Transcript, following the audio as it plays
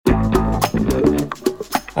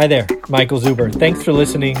Hi there, Michael Zuber. Thanks for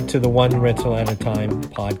listening to the One Rental at a Time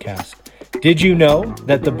podcast. Did you know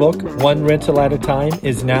that the book One Rental at a Time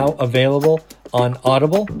is now available on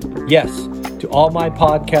Audible? Yes, to all my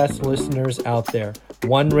podcast listeners out there,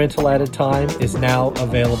 One Rental at a Time is now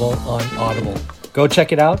available on Audible. Go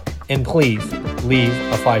check it out and please leave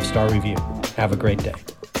a 5-star review. Have a great day.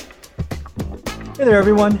 Hey there,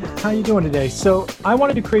 everyone. How you doing today? So I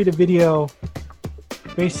wanted to create a video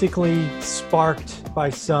basically sparked by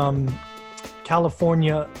some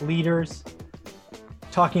California leaders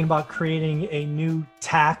talking about creating a new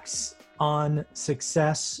tax on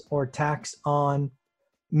success or tax on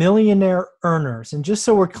millionaire earners. And just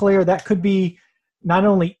so we're clear, that could be not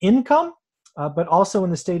only income, but also in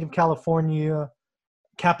the state of California,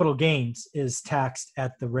 capital gains is taxed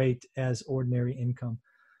at the rate as ordinary income.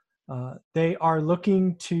 They are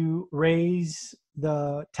looking to raise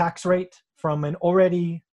the tax rate from an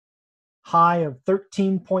already high of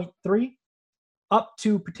 13.3 up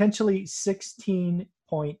to potentially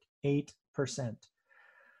 16.8%.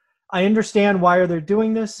 I understand why they're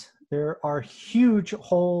doing this. There are huge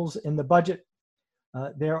holes in the budget.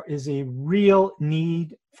 There is a real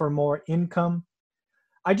need for more income.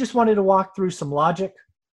 I just wanted to walk through some logic.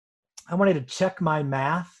 I wanted to check my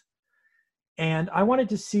math, and I wanted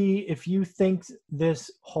to see if you think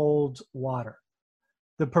this holds water.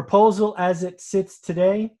 The proposal as it sits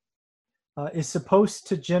today is supposed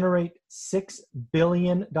to generate $6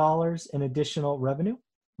 billion in additional revenue,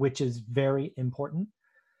 which is very important.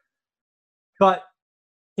 But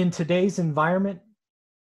in today's environment,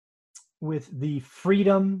 with the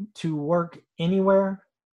freedom to work anywhere,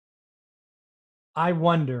 I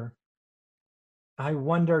wonder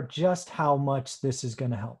just how much this is going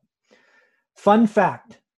to help. Fun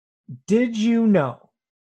fact, did you know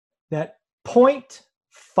that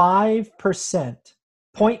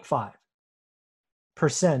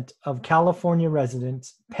 0.5% of California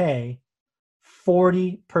residents pay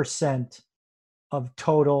 40% of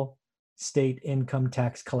total state income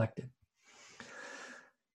tax collected?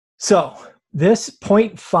 So this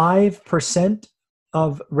 0.5%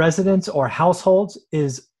 of residents or households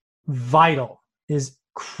is vital, is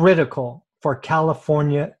critical for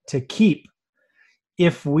California to keep.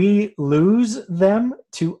 If we lose them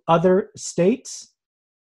to other states,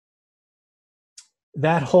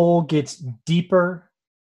 that hole gets deeper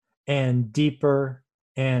and deeper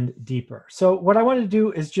and deeper. So what I want to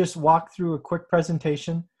do is just walk through a quick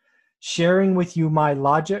presentation, sharing with you my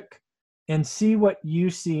logic, and see what you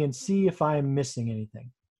see and see if I am missing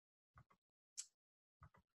anything.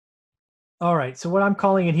 All right, so what I'm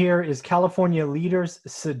calling it here is California leaders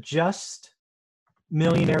suggest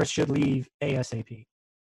millionaires should leave ASAP.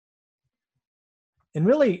 And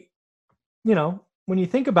really, you know, when you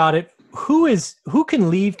think about it, who can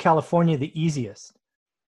leave California the easiest?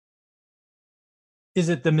 Is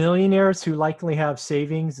it the millionaires who likely have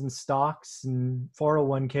savings and stocks and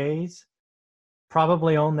 401ks,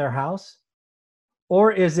 probably own their house?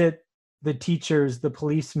 Or is it the teachers, the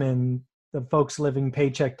policemen, the folks living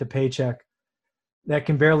paycheck to paycheck that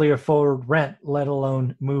can barely afford rent, let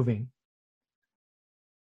alone moving?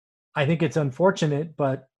 I think it's unfortunate,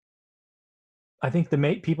 but I think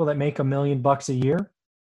the people that make $1 million a year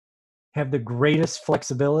have the greatest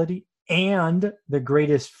flexibility and the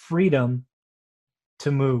greatest freedom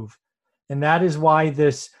to move. And that is why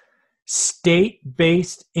this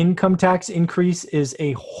state-based income tax increase is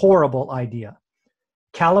a horrible idea.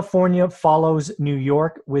 California follows New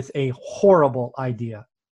York with a horrible idea.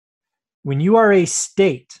 When you are a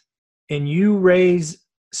state and you raise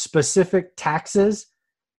specific taxes,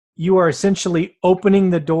 you are essentially opening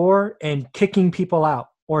the door and kicking people out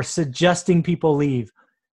or suggesting people leave.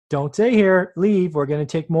 Don't stay here, leave. We're going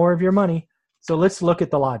to take more of your money. So let's look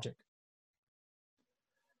at the logic.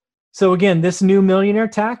 So again, this new millionaire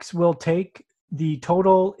tax will take the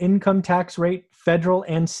total income tax rate, federal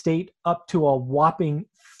and state, up to a whopping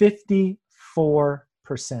 54%.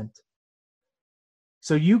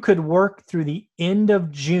 So you could work through the end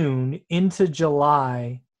of June into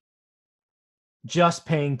July just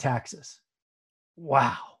paying taxes.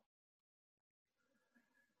 Wow.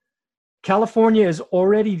 California is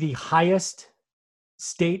already the highest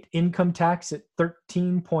state income tax at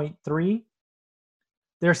 13.3.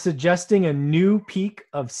 They're suggesting a new peak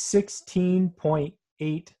of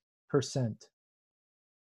 16.8%.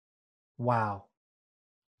 Wow.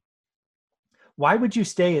 Why would you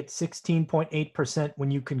stay at 16.8%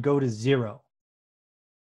 when you can go to zero?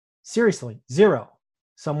 Seriously, zero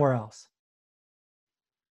somewhere else.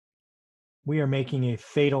 We are making a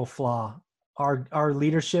fatal flaw. Our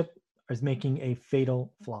leadership is making a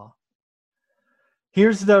fatal flaw.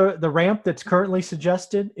 Here's the ramp that's currently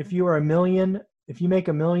suggested. If you make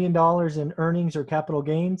 $1 million in earnings or capital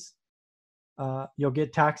gains, you'll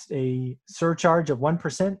get taxed a surcharge of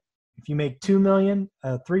 1%. If you make 2 million,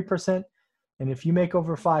 3%. And if you make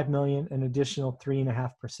over 5 million, an additional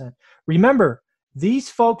 3.5%. Remember, these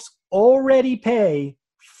folks already pay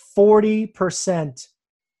 40%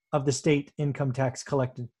 of the state income tax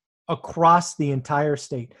collected across the entire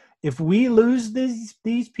state. If we lose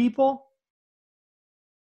these people,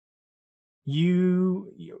 you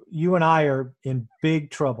and I are in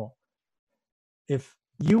big trouble. If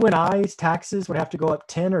you and I's taxes would have to go up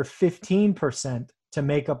 10 or 15% to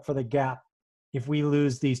make up for the gap if we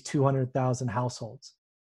lose these 200,000 households.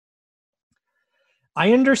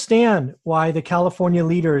 I understand why the California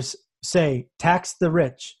leaders say tax the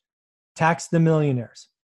rich, tax the millionaires.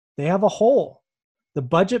 They have a hole. The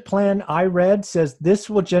budget plan I read says this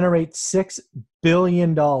will generate $6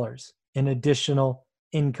 billion in additional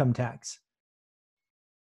income tax.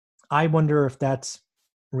 I wonder if that's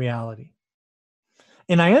reality.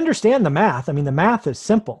 And I understand the math. I mean, the math is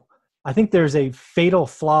simple. I think there's a fatal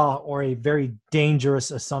flaw or a very dangerous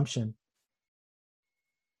assumption.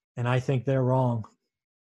 And I think they're wrong.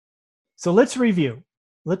 So let's review.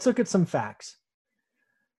 Let's look at some facts.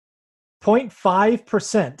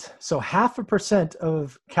 0.5%, so 0.5%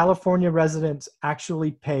 of California residents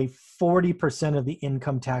actually pay 40% of the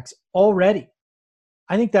income tax already.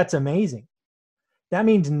 I think that's amazing. That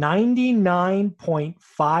means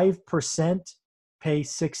 99.5% pay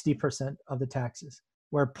 60% of the taxes,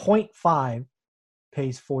 where 0.5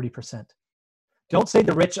 pays 40%. Don't say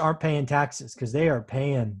the rich aren't paying taxes, because they are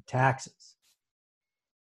paying taxes.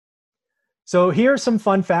 So here are some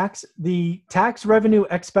fun facts. The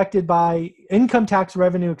income tax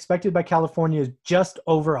revenue expected by California is just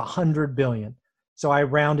over $100 billion. So I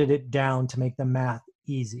rounded it down to make the math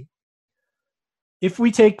easy. If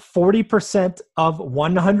we take 40% of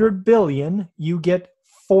 100 billion, you get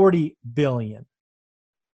 40 billion.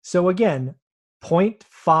 So again,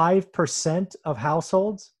 0.5% of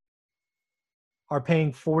households are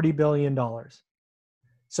paying $40 billion.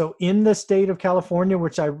 So in the state of California,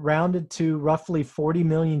 which I rounded to roughly 40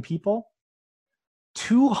 million people,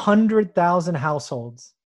 200,000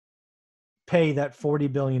 households pay that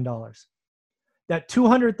 $40 billion. That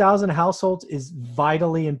 200,000 households is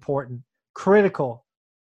vitally important, critical,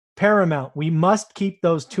 paramount. We must keep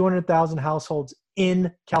those 200,000 households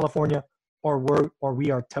in California or we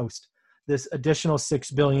are toast. This additional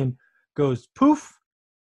 6 billion goes poof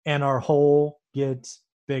and our hole gets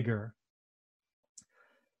bigger.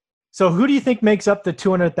 So who do you think makes up the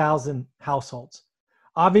 200,000 households?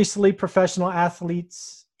 Obviously, professional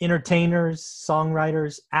athletes, entertainers,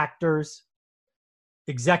 songwriters, actors,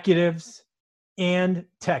 executives, and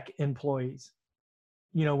tech employees.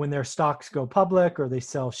 You know, when their stocks go public or they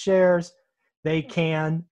sell shares, they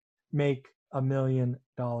can make $1 million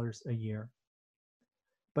a year.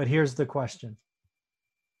 But here's the question.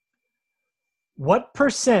 What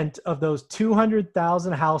percent of those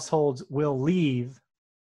 200,000 households will leave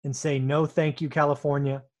and say, no, thank you,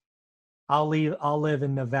 California. I'll live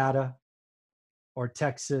in Nevada or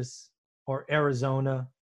Texas or Arizona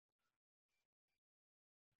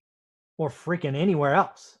or freaking anywhere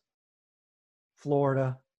else.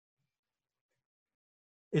 Florida.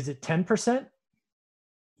 Is it 10%?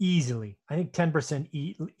 Easily. I think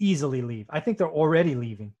 10% easily leave. I think they're already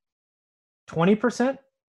leaving. 20%?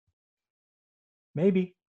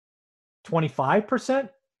 Maybe. 25%?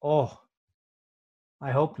 Oh, I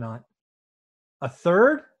hope not. A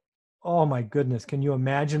third? Oh my goodness. Can you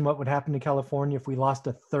imagine what would happen to California if we lost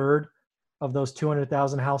a third of those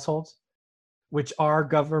 200,000 households, which our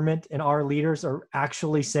government and our leaders are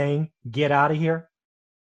actually saying, get out of here?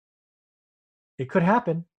 It could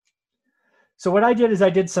happen. So what I did is I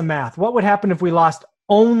did some math. What would happen if we lost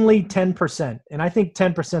only 10%? And I think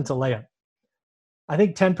 10% is a layup. I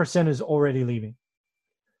think 10% is already leaving.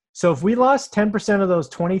 So if we lost 10% of those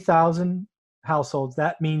 20,000 households,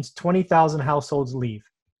 that means 20,000 households leave.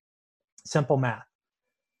 Simple math.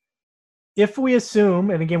 If we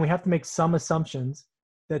assume, and again, we have to make some assumptions,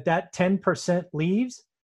 that 10% leaves,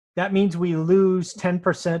 that means we lose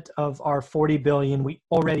 10% of our 40 billion we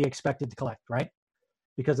already expected to collect, right?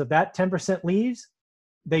 Because if that 10% leaves,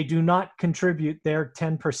 they do not contribute their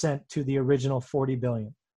 10% to the original 40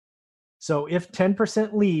 billion. So if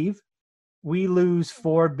 10% leave, we lose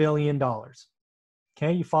 $4 billion.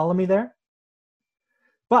 Okay, you follow me there?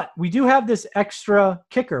 But we do have this extra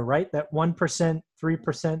kicker, right? That 1%, 3%,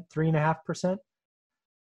 3.5%.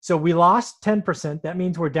 So we lost 10%. That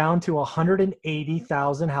means we're down to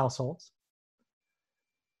 180,000 households.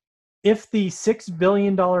 If the $6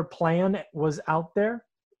 billion plan was out there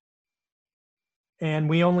and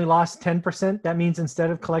we only lost 10%, that means instead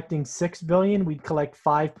of collecting $6 billion, we'd collect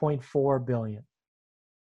 $5.4 billion.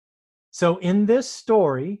 So in this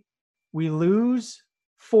story, we lose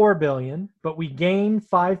 $4 billion, but we gain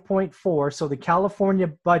 5.4. So the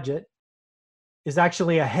California budget is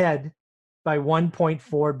actually ahead by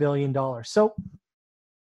 $1.4 billion. So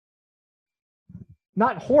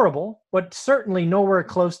not horrible, but certainly nowhere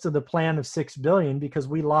close to the plan of $6 billion because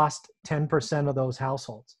we lost 10% of those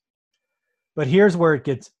households. But here's where it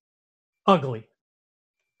gets ugly.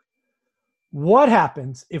 What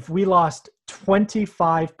happens if we lost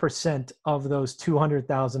 25% of those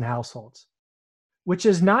 200,000 households, which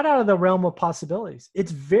is not out of the realm of possibilities?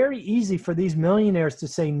 It's very easy for these millionaires to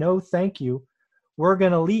say, no, thank you, we're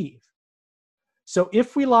going to leave. So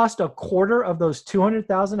if we lost a quarter of those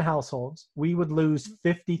 200,000 households, we would lose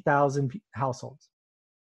 50,000 households.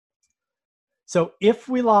 So if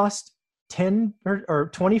we lost 10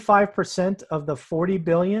 or 25% of the 40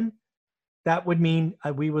 billion, that would mean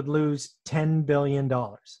we would lose $10 billion,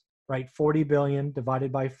 right? 40 billion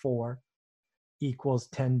divided by 4 equals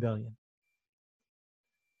 10 billion.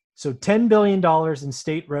 So $10 billion in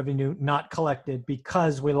state revenue not collected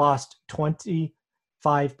because we lost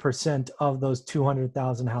 25% of those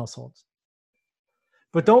 200,000 households.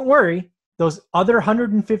 But don't worry, those other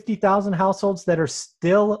 150,000 households that are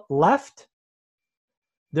still left,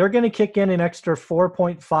 they're going to kick in an extra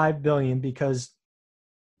 4.5 billion because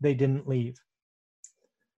they didn't leave.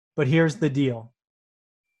 But here's the deal.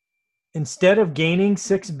 Instead of gaining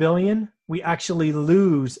 6 billion, we actually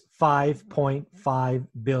lose $5.5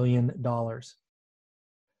 billion.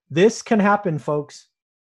 This can happen, folks.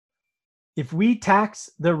 If we tax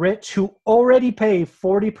the rich who already pay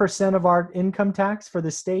 40% of our income tax for the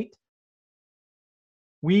state,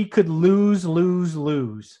 we could lose.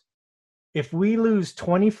 If we lose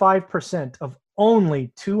 25% of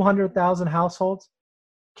only 200,000 households,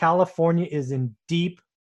 California is in deep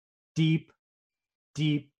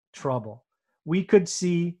trouble. We could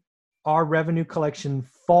see our revenue collection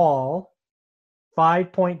fall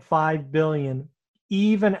 5.5 billion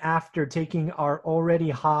even after taking our already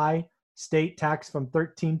high state tax from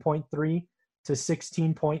 13.3 to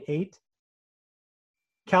 16.8.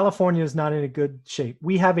 California is not in a good shape.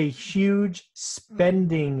 We have a huge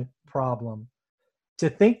spending problem. To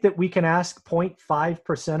think that we can ask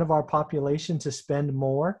 0.5% of our population to spend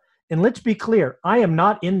more, and let's be clear, I am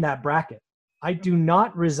not in that bracket. I do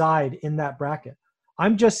not reside in that bracket.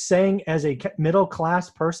 I'm just saying, as a middle class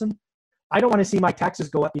person, I don't want to see my taxes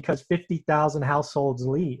go up because 50,000 households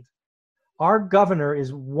leave. Our governor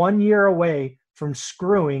is 1 year away from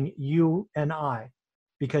screwing you and I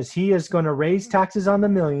because he is going to raise taxes on the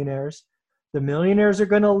millionaires. The millionaires are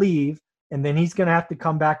going to leave, and then he's going to have to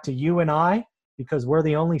come back to you and I because we're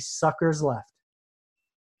the only suckers left.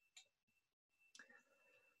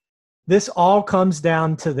 This all comes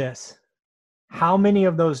down to this. How many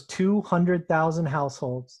of those 200,000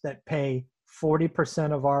 households that pay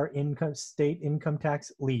 40% of our income, state income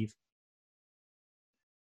tax leave?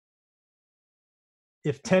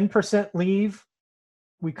 If 10% leave,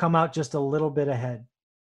 we come out just a little bit ahead.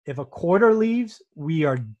 If a quarter leaves, we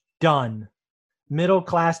are done. Middle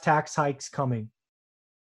class tax hikes coming.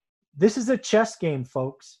 This is a chess game,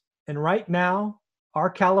 folks. And right now, our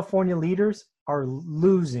California leaders are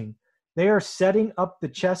losing. They are setting up the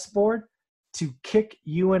chessboard to kick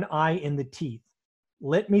you and I in the teeth.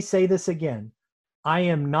 Let me say this again. I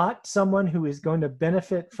am not someone who is going to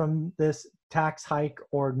benefit from this tax hike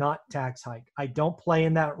or not tax hike. I don't play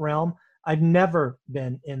in that realm. I've never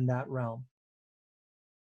been in that realm.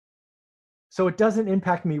 So it doesn't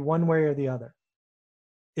impact me one way or the other.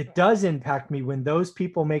 It does impact me when those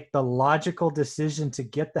people make the logical decision to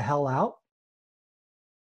get the hell out.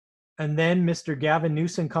 And then Mr. Gavin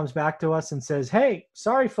Newsom comes back to us and says, hey,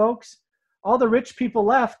 sorry, folks, all the rich people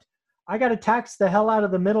left. I got to tax the hell out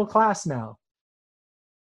of the middle class now.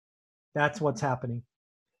 That's what's happening.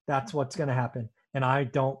 That's what's going to happen. And I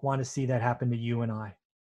don't want to see that happen to you and I.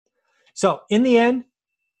 So in the end,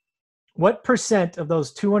 what percent of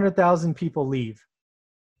those 200,000 people leave?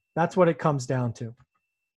 That's what it comes down to.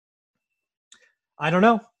 I don't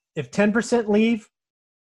know. If 10% leave,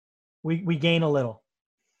 we gain a little.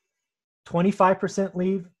 25%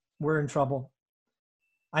 leave, we're in trouble.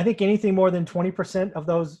 I think anything more than 20% of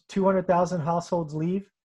those 200,000 households leave,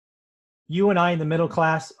 you and I in the middle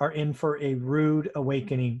class are in for a rude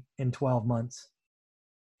awakening in 12 months,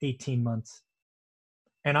 18 months.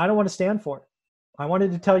 And I don't want to stand for it. I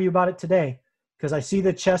wanted to tell you about it today because I see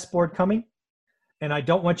the chessboard coming and I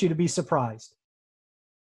don't want you to be surprised.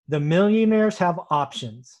 The millionaires have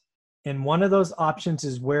options. And one of those options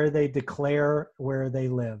is where they declare where they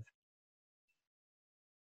live.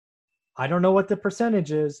 I don't know what the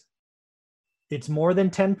percentage is. It's more than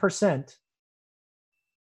 10%.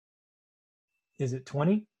 Is it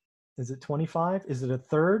 20? Is it 25? Is it a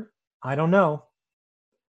third? I don't know.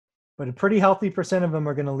 But a pretty healthy percent of them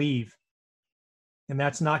are going to leave. And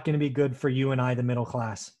that's not going to be good for you and I, the middle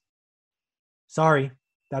class. Sorry,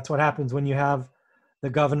 that's what happens when you have the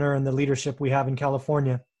governor and the leadership we have in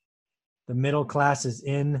California. The middle class is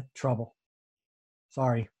in trouble.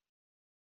 Sorry.